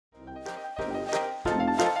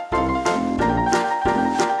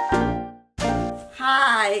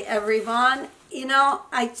Hi everyone. You know,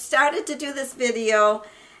 I started to do this video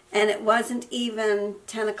and it wasn't even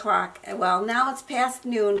 10 o'clock. Well, now it's past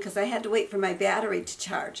noon because I had to wait for my battery to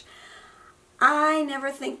charge. I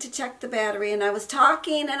never think to check the battery, and I was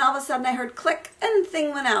talking and all of a sudden I heard click and the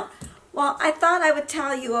thing went out. Well, I thought I would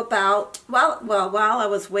tell you about, well, while I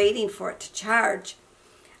was waiting for it to charge,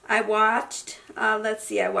 I watched, I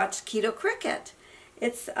watched Keto Cricket.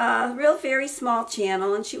 It's a real very small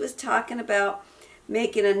channel, and she was talking about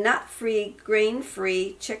making a nut-free,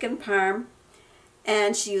 grain-free chicken parm,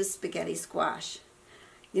 and she used spaghetti squash.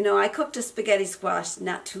 You know, I cooked a spaghetti squash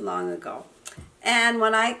not too long ago, and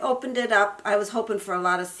when I opened it up, I was hoping for a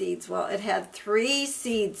lot of seeds. Well, it had 3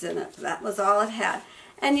 seeds in it. That was all it had.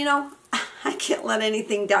 And you know, I can't let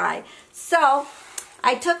anything die. So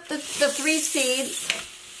I took the 3 seeds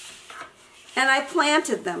and I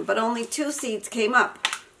planted them, but only 2 seeds came up.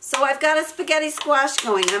 So I've got a spaghetti squash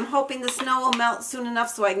going. I'm hoping the snow will melt soon enough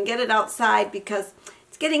so I can get it outside, because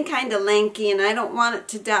it's getting kind of lanky and I don't want it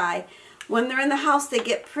to die. When they're in the house, they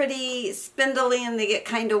get pretty spindly and they get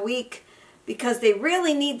kind of weak because they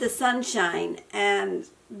really need the sunshine and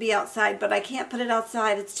be outside, but I can't put it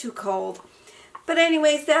outside. It's too cold. But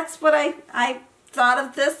anyways, that's what I thought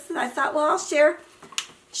of this. And I thought, well, I'll share.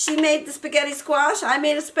 She made the spaghetti squash. I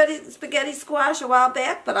made a spaghetti squash a while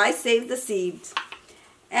back, but I saved the seeds.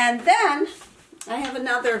 And then I have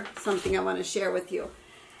another something I want to share with you.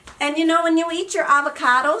 And you know, when you eat your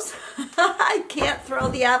avocados, I can't throw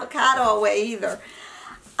the avocado away either.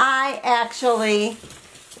 I actually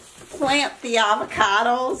plant the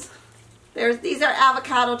avocados. These are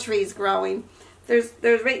avocado trees growing. There's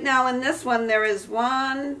right now in this one there is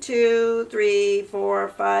 1, 2, 3, 4,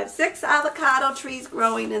 5, 6 avocado trees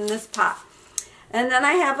growing in this pot. And then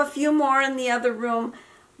I have a few more in the other room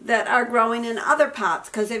that are growing in other pots,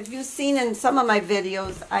 because if you've seen in some of my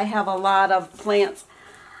videos, I have a lot of plants.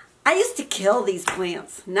 I used to kill these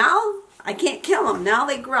plants. Now I can't kill them. Now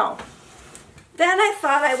they grow. Then I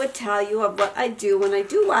thought I would tell you of what I do when I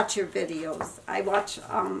do watch your videos.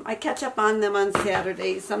 I catch up on them on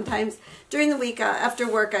Saturdays. Sometimes during the week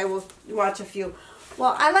after work I will watch a few.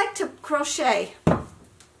 Well, I like to crochet. And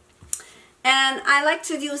I like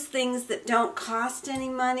to use things that don't cost any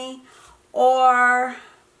money, or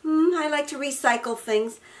I like to recycle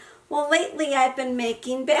things. Well, lately I've been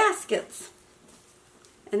making baskets.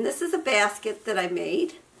 And this is a basket that I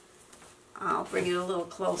made. I'll bring it a little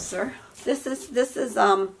closer. This is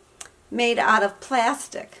made out of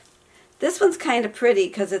plastic. This one's kind of pretty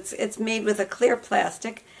because it's made with a clear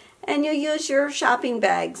plastic, and you use your shopping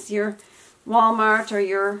bags, your Walmart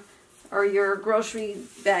or your grocery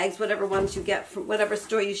bags, whatever ones you get from whatever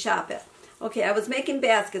store you shop at. Okay, I was making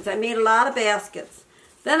baskets. I made a lot of baskets.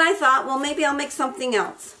 Then I thought, well, maybe I'll make something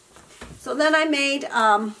else. So then I made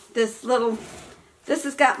this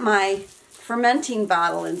has got my fermenting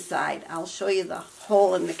bottle inside. I'll show you the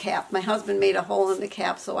hole in the cap. My husband made a hole in the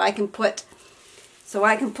cap so I can put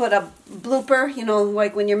a blooper, you know,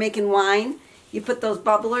 like when you're making wine, you put those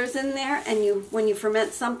bubblers in there, and when you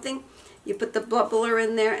ferment something, you put the bubbler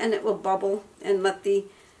in there and it will bubble and let the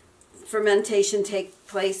fermentation take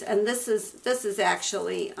place. And this is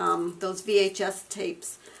actually those VHS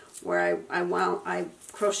tapes where I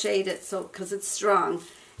crocheted it so because it's strong,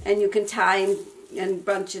 and you can tie and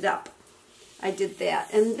bunch it up. I did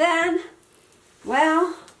that. And then,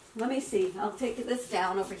 well, let me see. I'll take this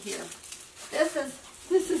down over here. This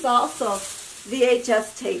is also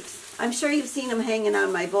VHS tapes. I'm sure you've seen them hanging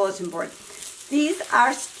on my bulletin board. These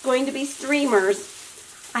are going to be streamers.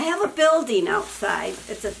 I have a building outside.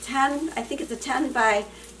 It's a 10, I think it's a 10 by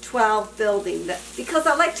 12 building. Because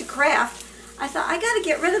I like to craft, I thought I got to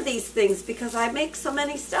get rid of these things because I make so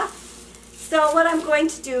many stuff. So what I'm going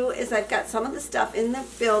to do is I've got some of the stuff in the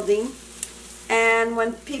building, and I'm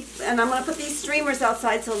going to put these streamers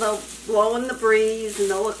outside so they'll blow in the breeze and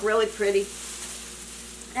they'll look really pretty.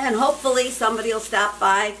 And hopefully somebody will stop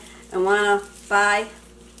by and want to buy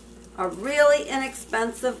a really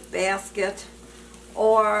inexpensive basket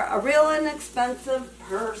or a real inexpensive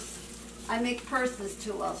purse. I make purses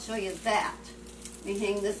too. I'll show you that. Let me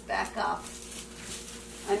hang this back up.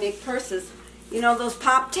 I make purses. You know those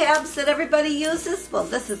pop tabs that everybody uses? Well,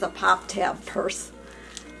 this is a pop tab purse.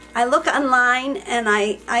 I look online and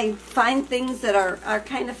I find things that are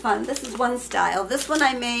kind of fun. This is one style. This one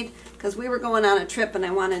I made because we were going on a trip and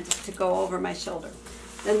I wanted to go over my shoulder.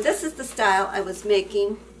 Then this is the style I was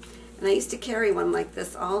making, and I used to carry one like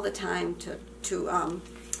this all the time to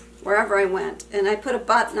wherever I went. And I put a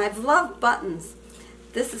button. I've loved buttons.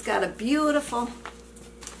 This has got a beautiful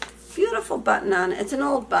button on it. It's an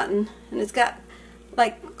old button, and it's got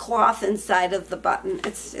like cloth inside of the button.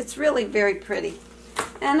 It's really very pretty.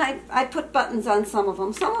 And I put buttons on some of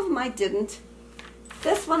them. Some of them I didn't.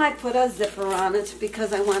 This one I put a zipper on it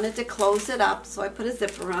because I wanted to close it up, so I put a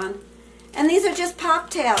zipper on. And these are just pop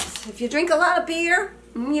tabs. If you drink a lot of beer,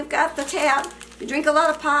 you've got the tab. If you drink a lot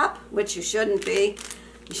of pop, which you shouldn't be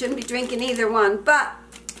drinking either one, but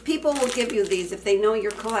people will give you these if they know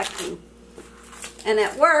you're collecting. And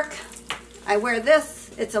at work, I wear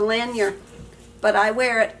this. It's a lanyard, but I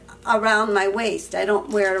wear it around my waist. I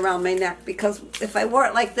don't wear it around my neck because if I wore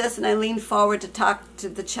it like this and I leaned forward to talk to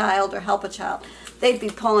the child or help a child, they'd be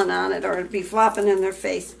pulling on it or it'd be flopping in their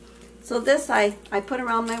face. So this I put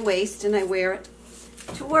around my waist and I wear it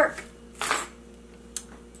to work.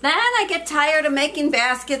 Then I get tired of making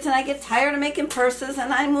baskets and I get tired of making purses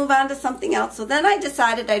and I move on to something else. So then I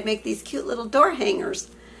decided I'd make these cute little door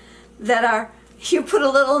hangers that are, you put a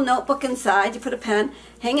little notebook inside, you put a pen,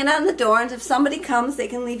 hang it on the door, and if somebody comes, they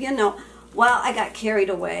can leave you a note. Well, I got carried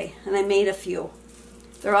away and I made a few.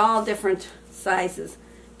 They're all different sizes,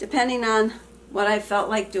 depending on what I felt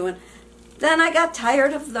like doing. Then I got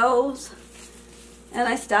tired of those and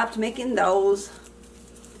I stopped making those.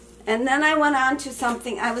 And then I went on to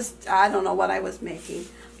something, I don't know what I was making,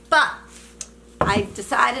 but I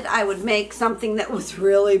decided I would make something that was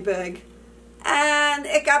really big. And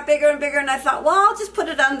it got bigger and bigger, and I thought, well, I'll just put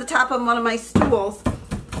it on the top of one of my stools.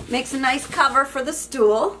 Makes a nice cover for the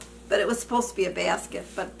stool, but it was supposed to be a basket,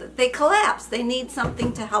 but they collapse. They need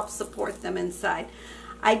something to help support them inside.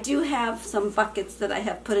 I do have some buckets that I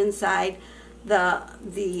have put inside the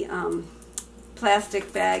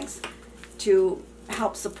plastic bags to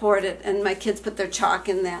help support it, and my kids put their chalk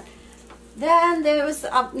in that. Then there was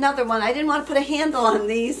another one. I didn't want to put a handle on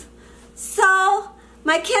these, so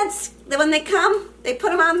my kids, when they come, they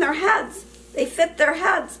put them on their heads. They fit their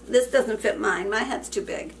heads. This doesn't fit mine. My head's too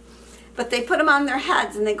big. But they put them on their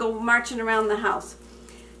heads and they go marching around the house.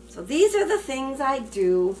 So these are the things I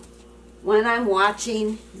do when I'm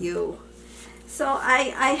watching you. So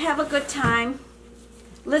I have a good time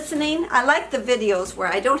listening. I like the videos where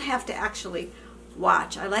I don't have to actually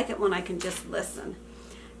watch. I like it when I can just listen.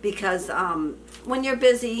 Because when you're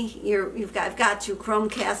busy, I've got to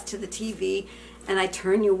Chromecast to the TV, and I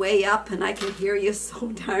turn you way up and I can hear you so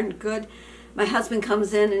darn good. My husband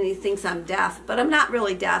comes in and he thinks I'm deaf, but I'm not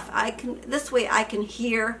really deaf. This way I can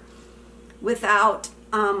hear without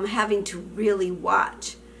having to really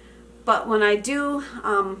watch. But when I do,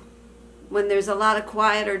 when there's a lot of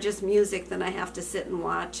quiet or just music, then I have to sit and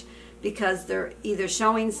watch because they're either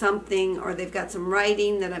showing something or they've got some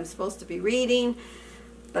writing that I'm supposed to be reading.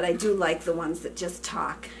 But I do like the ones that just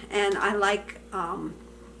talk, and I like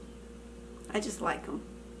I just like them.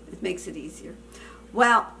 It makes it easier.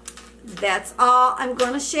 Well, that's all I'm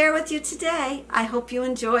going to share with you today. I hope you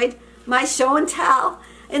enjoyed my show and tell.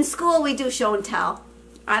 In school, we do show and tell.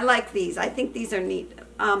 I like these. I think these are neat.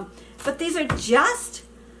 But these are just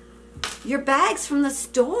your bags from the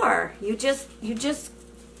store. You just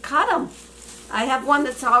cut them. I have one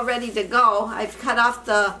that's all ready to go. I've cut off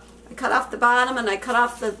the bottom and I cut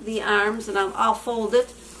off the arms, and I'll fold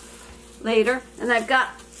it later. And I've got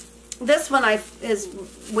this one is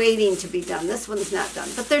waiting to be done. This one's not done.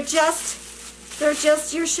 But they're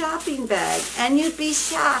just your shopping bag, and you'd be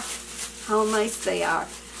shocked how nice they are.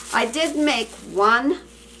 I did make one.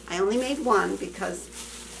 I only made one because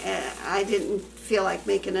I didn't feel like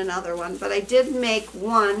making another one. But I did make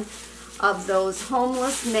one of those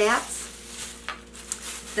homeless mats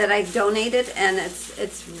that I donated, and it's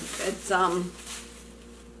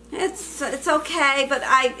okay, but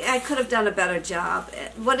I could have done a better job.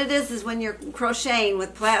 What it is when you're crocheting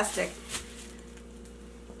with plastic,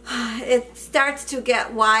 it starts to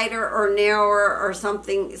get wider or narrower, or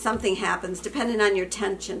something happens depending on your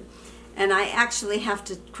tension. And I actually have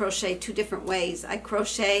to crochet two different ways. I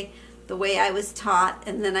crochet the way I was taught,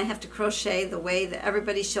 and then I have to crochet the way that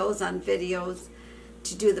everybody shows on videos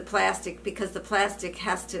to do the plastic, because the plastic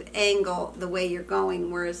has to angle the way you're going,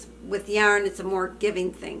 whereas with yarn it's a more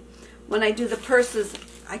giving thing. When I do the purses,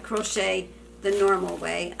 I crochet the normal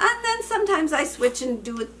way, and then sometimes I switch and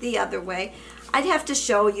do it the other way. I'd have to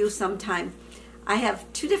show you sometime. I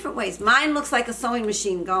have two different ways. Mine looks like a sewing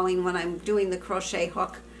machine going when I'm doing the crochet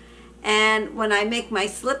hook, and when I make my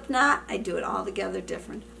slip knot, I do it all together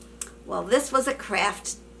different. Well, this was a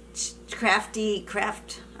craft,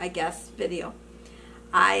 I guess, video.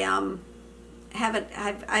 I've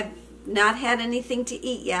not had anything to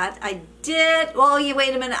eat yet. I did, well,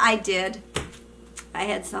 wait a minute, I did. I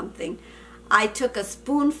had something. I took a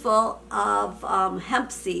spoonful of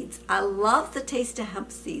hemp seeds. I love the taste of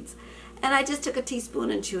hemp seeds. And I just took a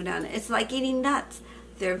teaspoon and chewed on it. It's like eating nuts.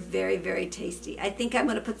 They're very, very tasty. I think I'm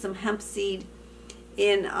going to put some hemp seed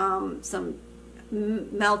in some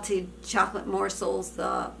melted chocolate morsels,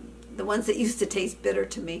 the ones that used to taste bitter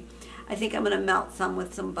to me. I think I'm going to melt some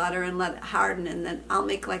with some butter and let it harden, and then I'll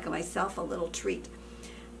make like myself a little treat,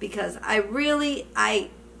 because I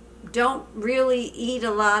don't really eat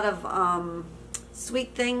a lot of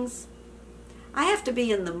sweet things. I have to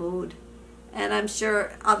be in the mood, and I'm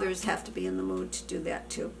sure others have to be in the mood to do that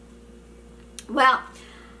too. Well,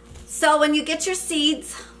 so when you get your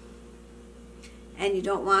seeds and you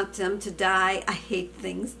don't want them to die, I hate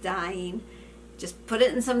things dying, just put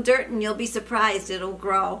it in some dirt and you'll be surprised, it'll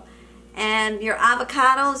grow. And your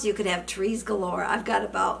avocados, you could have trees galore. I've got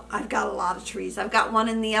a lot of trees. I've got one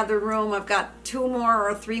in the other room. I've got 2 more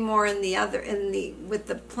or 3 more in the other, with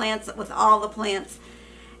the plants, with all the plants.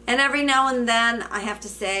 And every now and then I have to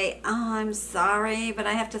say, oh, I'm sorry, but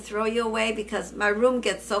I have to throw you away because my room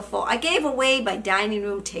gets so full. I gave away my dining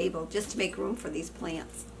room table just to make room for these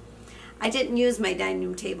plants. I didn't use my dining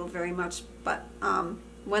room table very much, but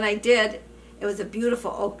when I did, it was a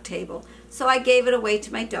beautiful oak table. So I gave it away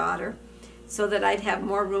to my daughter so that I'd have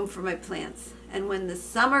more room for my plants. And when the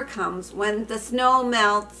summer comes, when the snow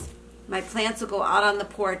melts, my plants will go out on the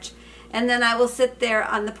porch. And then I will sit there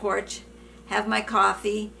on the porch, have my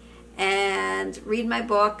coffee, and read my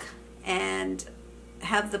book, and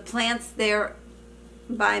have the plants there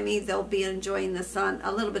by me. They'll be enjoying the sun,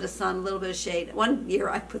 a little bit of sun, a little bit of shade. One year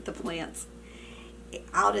I put the plants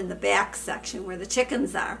out in the back section where the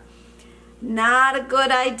chickens are. Not a good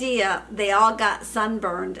idea. They all got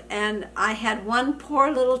sunburned, and I had one poor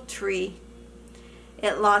little tree.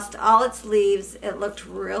 It lost all its leaves. It looked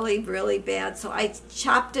really, really bad. So I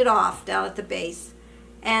chopped it off down at the base,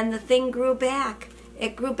 and the thing grew back.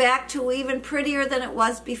 It grew back to even prettier than it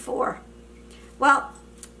was before. Well,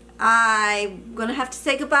 I'm going to have to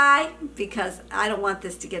say goodbye because I don't want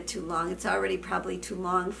this to get too long. It's already probably too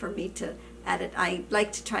long for me to edit. I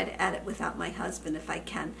like to try to edit without my husband if I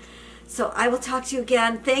can. So I will talk to you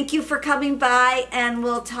again. Thank you for coming by, and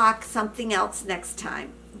we'll talk something else next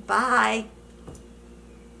time. Bye.